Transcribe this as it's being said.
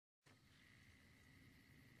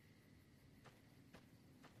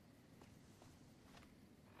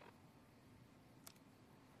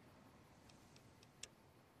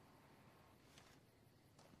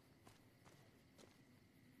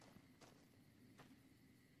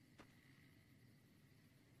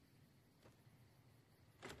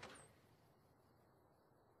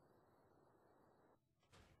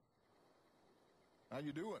How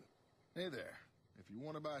you doing? Hey there. If you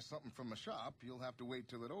want to buy something from a shop, you'll have to wait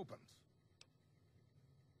till it opens.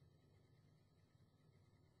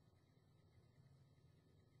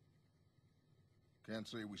 Can't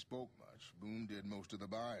say we spoke much. Boone did most of the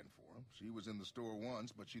buying for him. She was in the store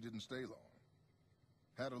once, but she didn't stay long.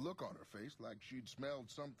 Had a look on her face like she'd smelled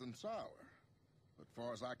something sour. But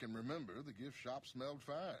far as I can remember, the gift shop smelled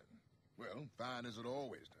fine. Well, fine as it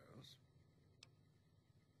always does.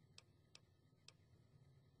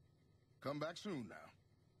 Come back soon now.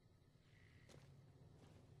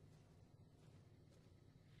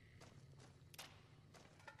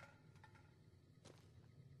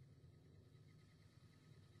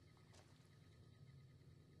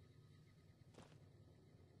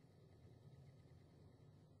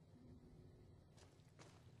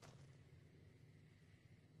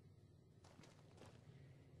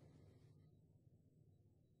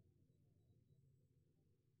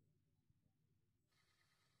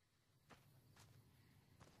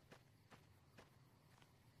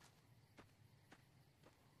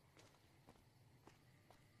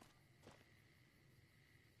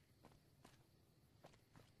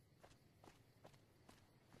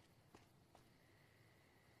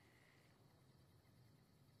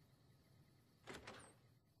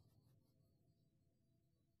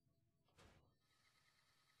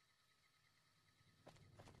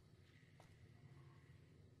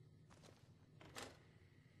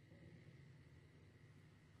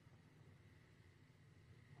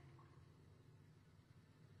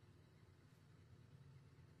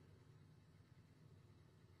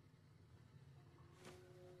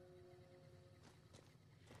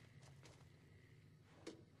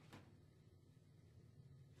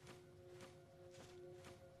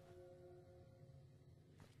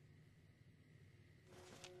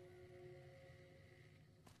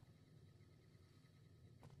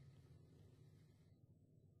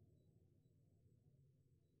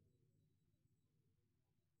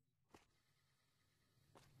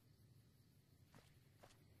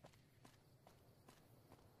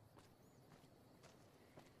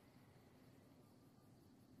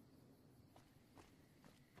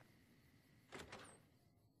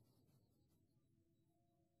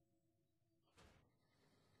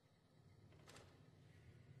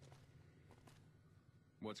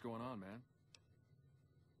 What's going on, man?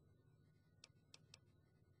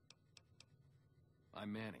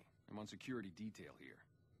 I'm Manny. I'm on security detail here.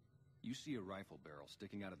 You see a rifle barrel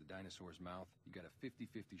sticking out of the dinosaur's mouth, you got a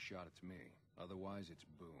 50-50 shot it's me. Otherwise, it's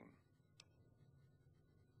Boone.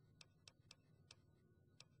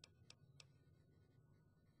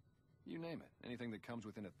 You name it. Anything that comes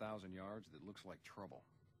within 1,000 yards that looks like trouble.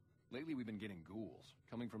 Lately, we've been getting ghouls,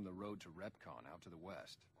 coming from the road to Repcon out to the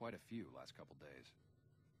west. Quite a few last couple days.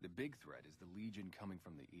 The big threat is the Legion coming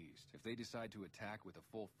from the east. If they decide to attack with a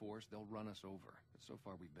full force, they'll run us over. But so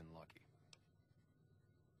far, we've been lucky.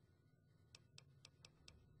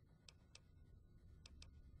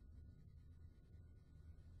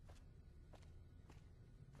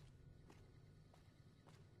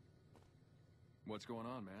 What's going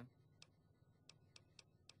on, man?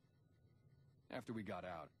 After we got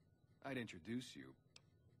out, I'd introduce you.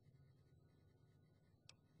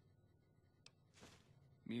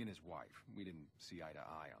 Me and his wife, we didn't see eye to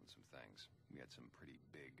eye on some things. We had some pretty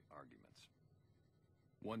big arguments.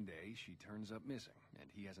 One day, she turns up missing, and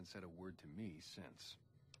he hasn't said a word to me since.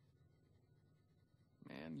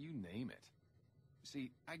 Man, you name it.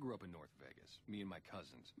 See, I grew up in North Vegas. Me and my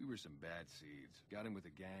cousins, we were some bad seeds. Got in with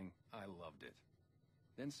a gang, I loved it.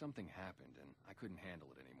 Then something happened, and I couldn't handle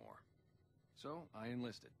it anymore. So, I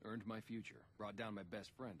enlisted, earned my future, brought down my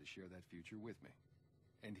best friend to share that future with me.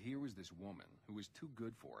 And here was this woman who was too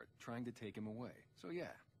good for it, trying to take him away. So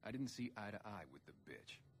yeah, I didn't see eye to eye with the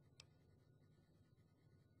bitch.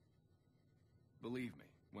 Believe me,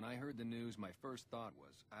 when I heard the news, my first thought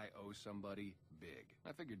was, I owe somebody big.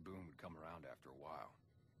 I figured Boone would come around after a while.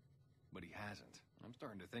 But he hasn't. I'm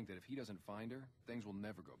starting to think that if he doesn't find her, things will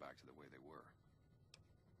never go back to the way they were.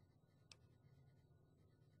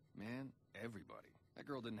 Man, everybody. That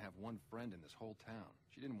girl didn't have one friend in this whole town.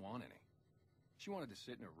 She didn't want any. She wanted to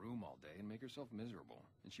sit in a room all day and make herself miserable,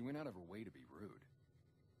 and she went out of her way to be rude.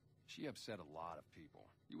 She upset a lot of people.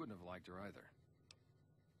 You wouldn't have liked her either.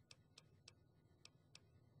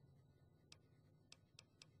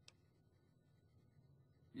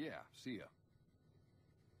 Yeah, see ya.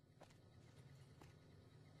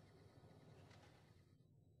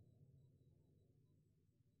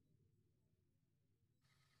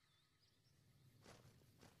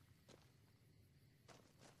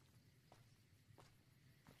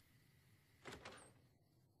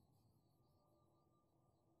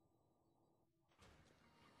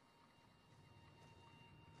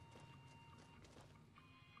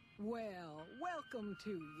 Well, welcome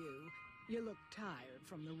to you. You look tired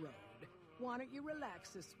from the road. Why don't you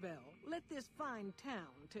relax a spell? Let this fine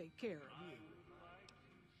town take care of you.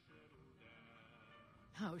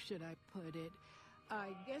 How should I put it? I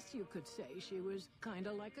guess you could say she was kind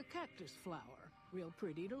of like a cactus flower. Real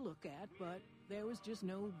pretty to look at, but there was just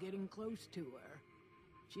no getting close to her.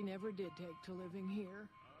 She never did take to living here.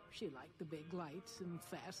 She liked the big lights and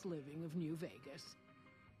fast living of New Vegas.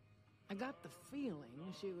 I got the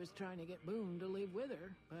feeling she was trying to get Boone to leave with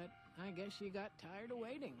her, but I guess she got tired of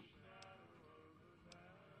waiting.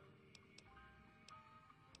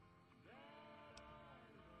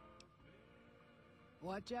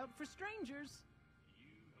 Watch out for strangers.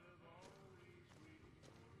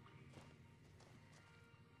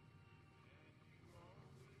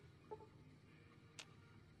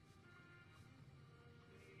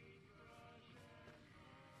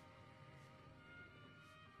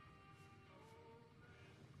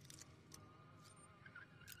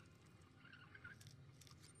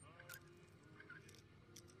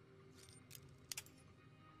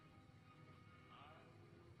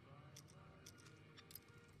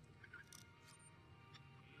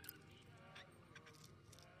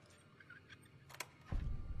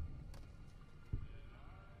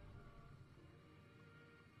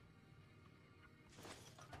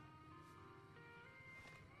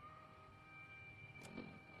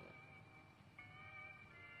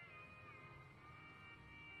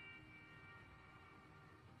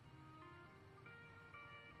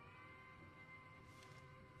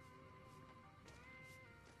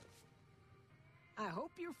 I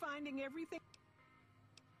hope you're finding everything.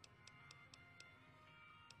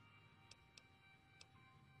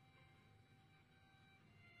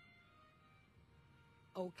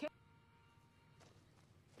 Okay.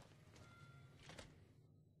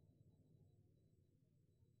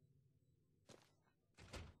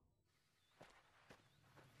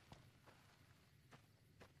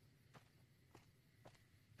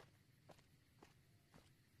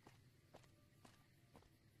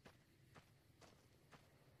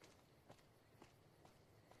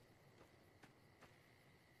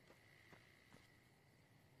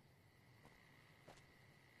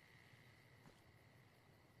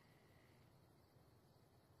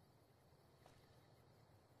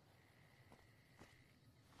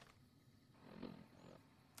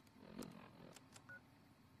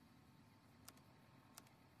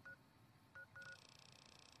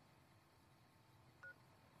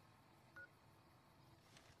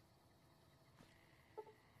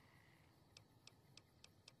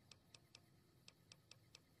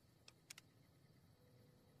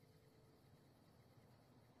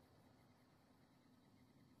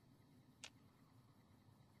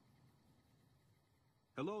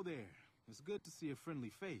 Hello there. It's good to see a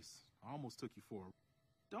friendly face. I almost took you for a...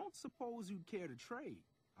 Don't suppose you'd care to trade.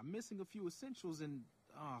 I'm missing a few essentials and...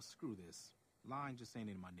 screw this. Lying just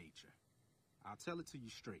ain't in my nature. I'll tell it to you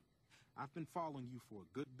straight. I've been following you for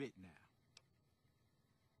a good bit now.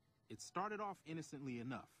 It started off innocently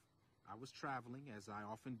enough. I was traveling, as I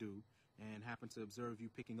often do, and happened to observe you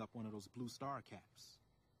picking up one of those blue star caps.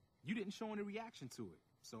 You didn't show any reaction to it,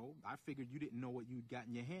 so I figured you didn't know what you'd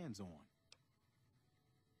gotten your hands on.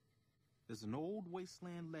 There's an old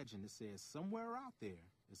wasteland legend that says somewhere out there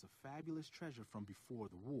is a fabulous treasure from before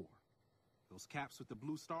the war. Those caps with the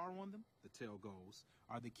blue star on them, the tale goes,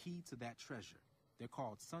 are the key to that treasure. They're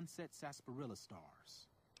called sunset sarsaparilla stars.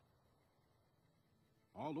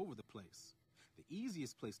 All over the place. The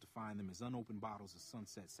easiest place to find them is unopened bottles of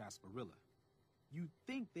sunset sarsaparilla. You'd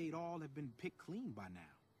think they'd all have been picked clean by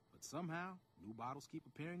now, but somehow new bottles keep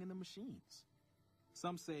appearing in the machines.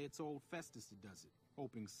 Some say it's old Festus that does it,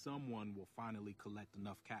 hoping someone will finally collect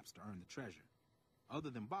enough caps to earn the treasure. Other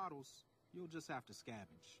than bottles, you'll just have to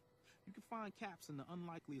scavenge. You can find caps in the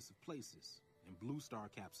unlikeliest of places, and blue star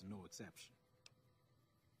caps are no exception.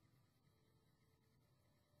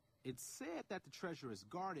 It's said that the treasure is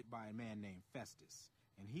guarded by a man named Festus,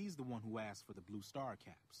 and he's the one who asked for the blue star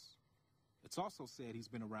caps. It's also said he's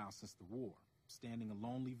been around since the war, standing a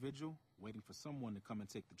lonely vigil, waiting for someone to come and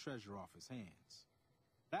take the treasure off his hands.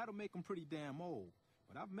 That'll make him pretty damn old,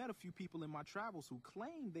 but I've met a few people in my travels who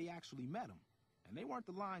claim they actually met him, and they weren't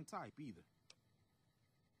the lying type either.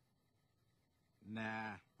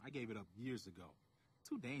 Nah, I gave it up years ago.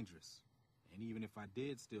 Too dangerous. And even if I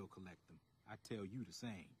did still collect them, I'd tell you the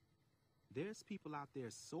same. There's people out there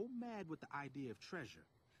so mad with the idea of treasure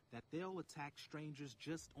that they'll attack strangers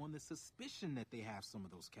just on the suspicion that they have some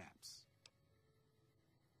of those caps.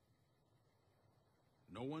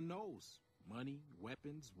 No one knows. Money,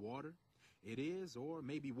 weapons, water. It is, or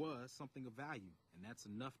maybe was, something of value, and that's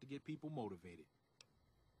enough to get people motivated.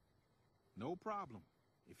 No problem.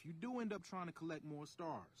 If you do end up trying to collect more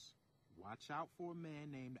stars, watch out for a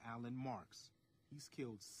man named Alan Marks. He's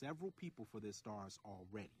killed several people for their stars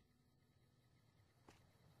already.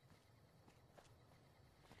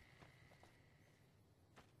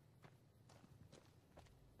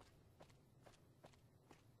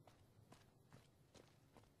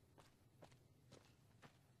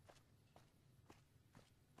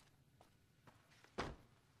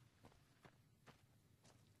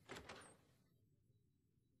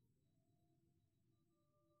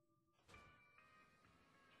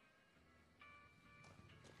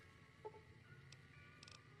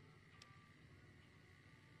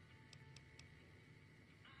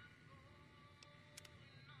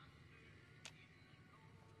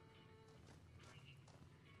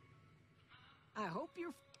 I hope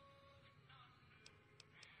you're...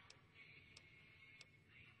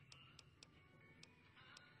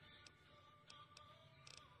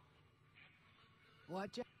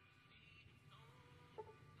 Watch out.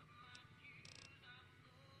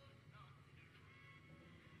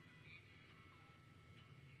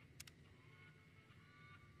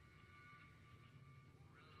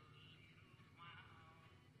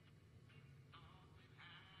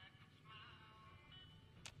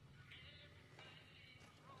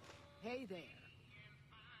 Hey there.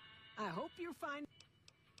 I hope you're fine.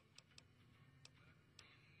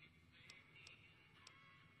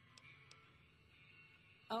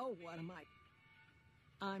 Oh, what am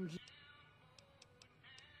I? I'm...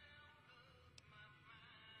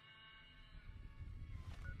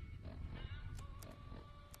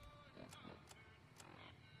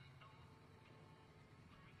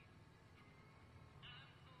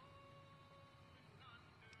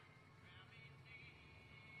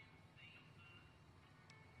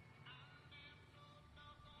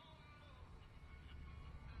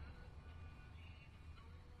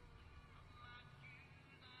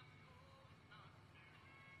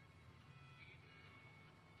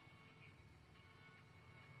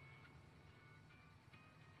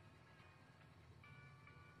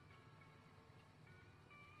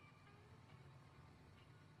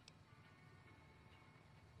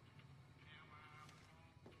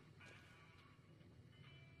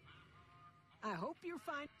 I hope you're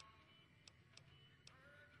fine.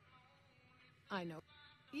 I know.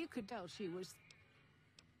 You could tell she was...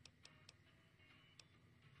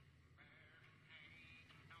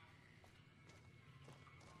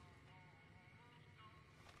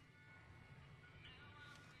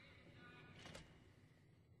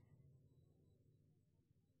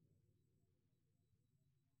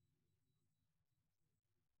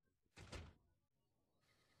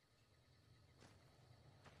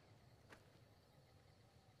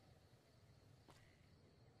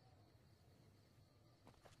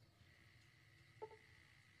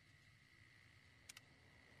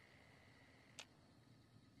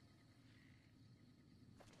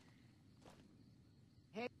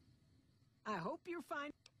 Hey, I hope you're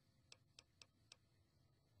fine.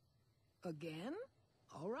 Again?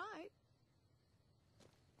 All right.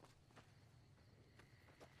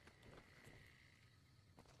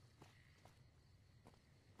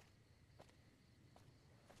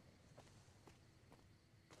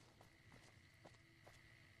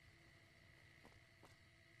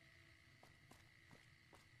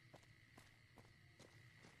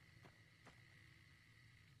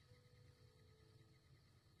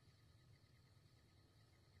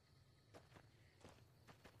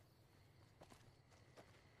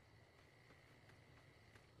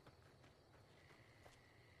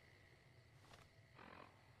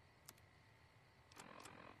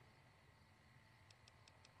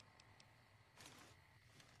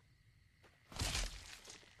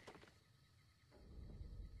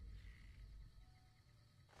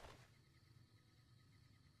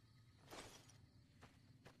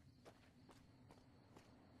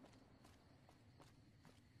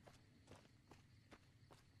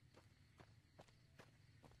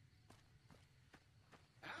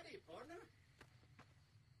 Howdy, partner.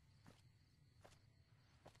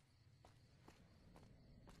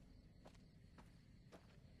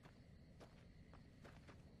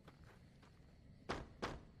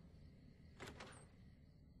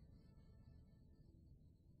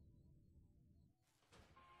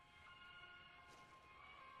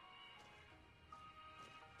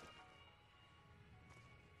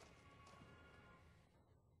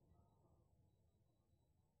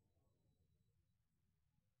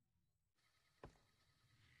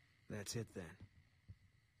 That's it then.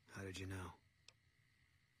 How did you know?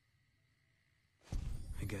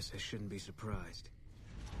 I guess I shouldn't be surprised.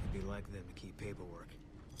 It'd be like them to keep paperwork.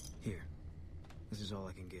 Here, this is all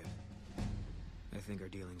I can give. I think our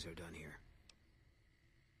dealings are done here.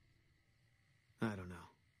 I don't know.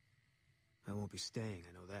 I won't be staying,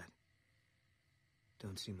 I know that.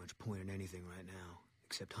 Don't see much point in anything right now,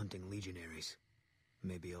 except hunting legionaries.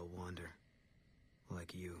 Maybe I'll wander.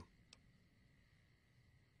 Like you.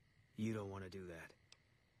 You don't want to do that.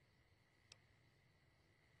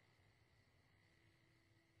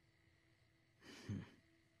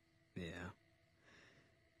 Yeah.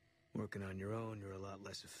 Working on your own, you're a lot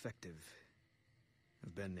less effective.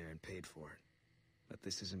 I've been there and paid for it. But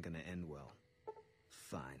this isn't gonna end well.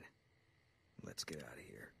 Fine. Let's get out of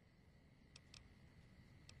here.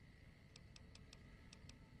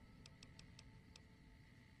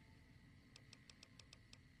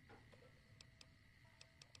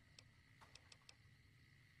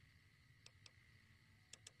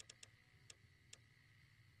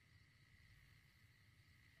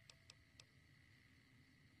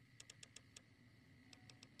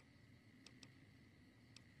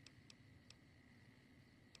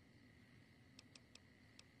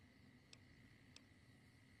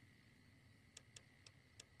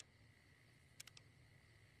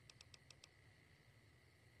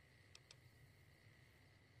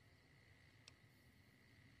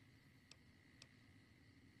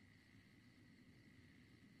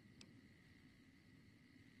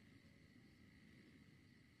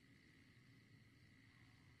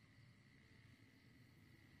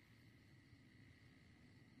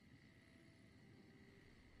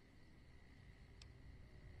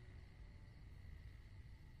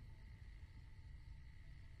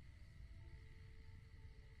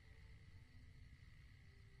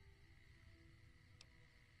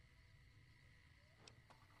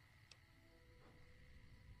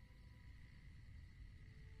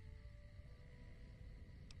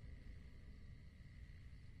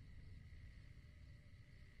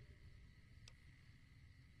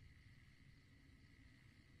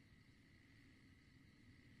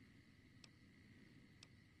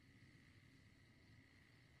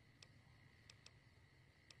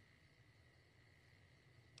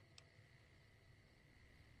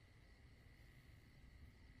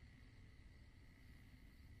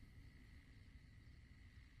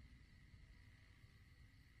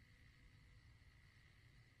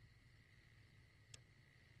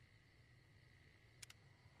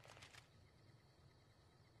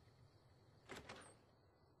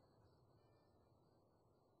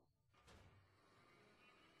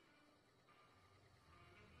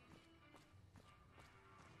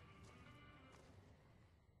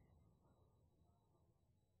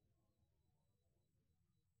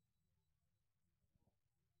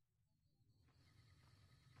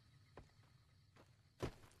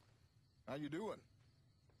 How you doing?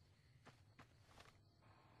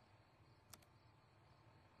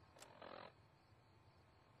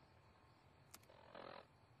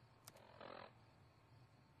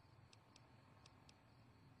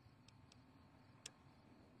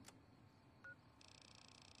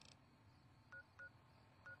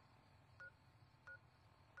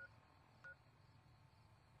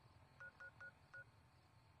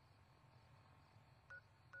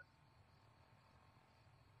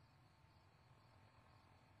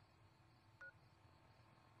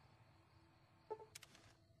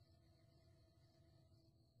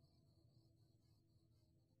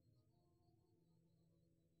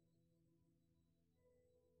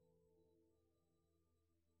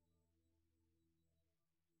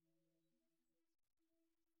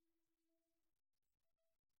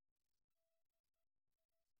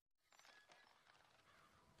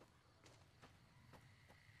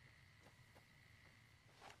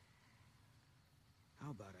 How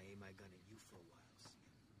about I aim my gun at you for a while? See?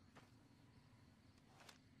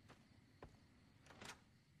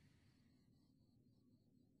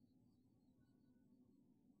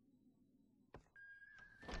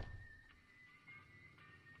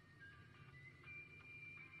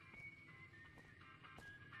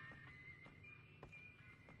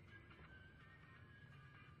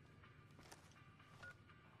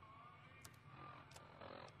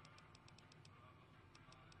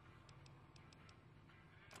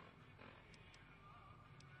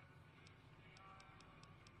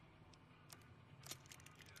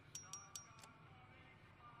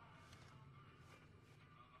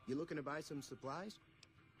 You looking to buy some supplies?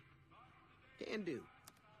 Can do.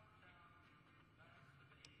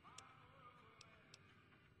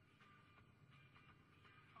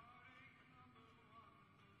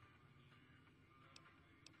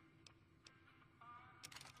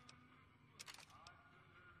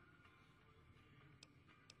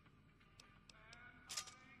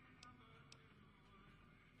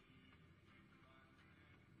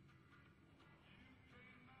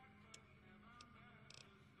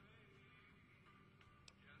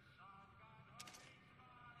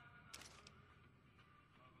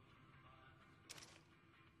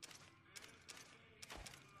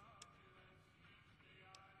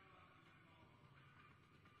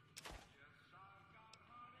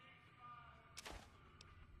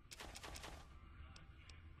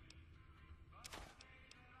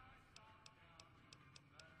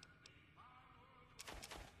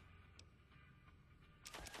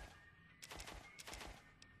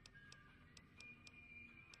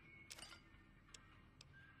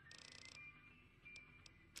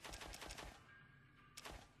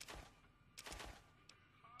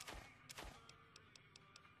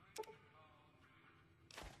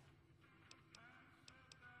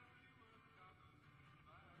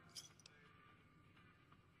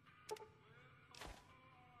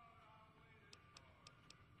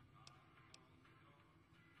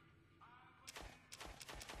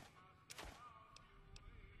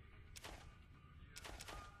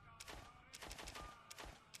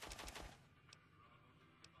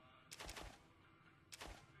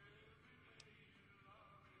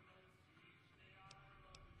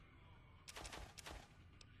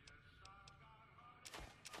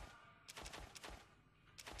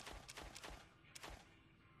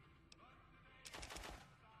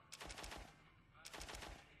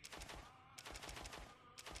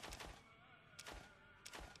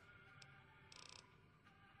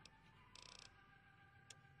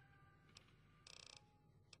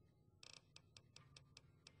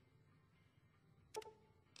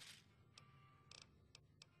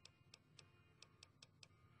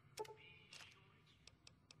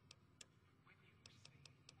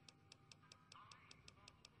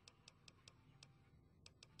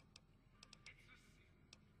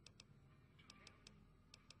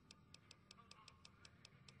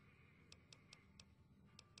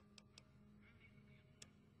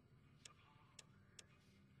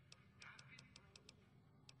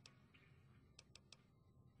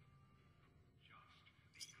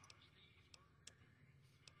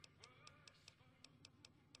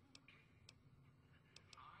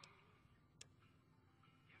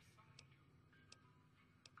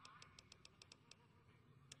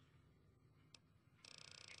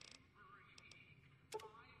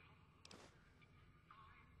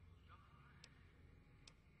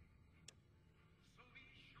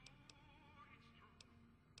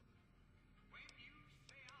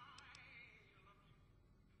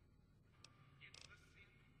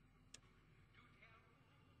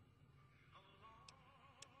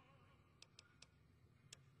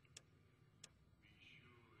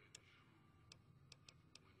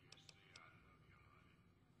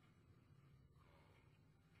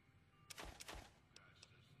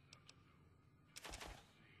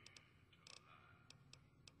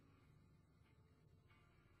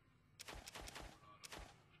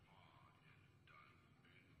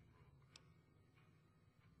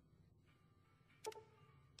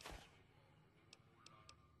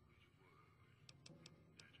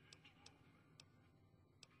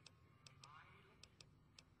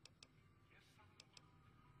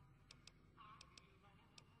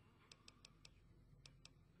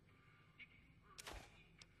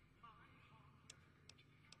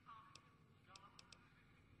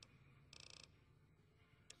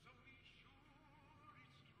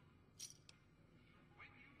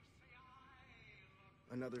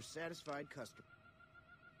 Another satisfied customer.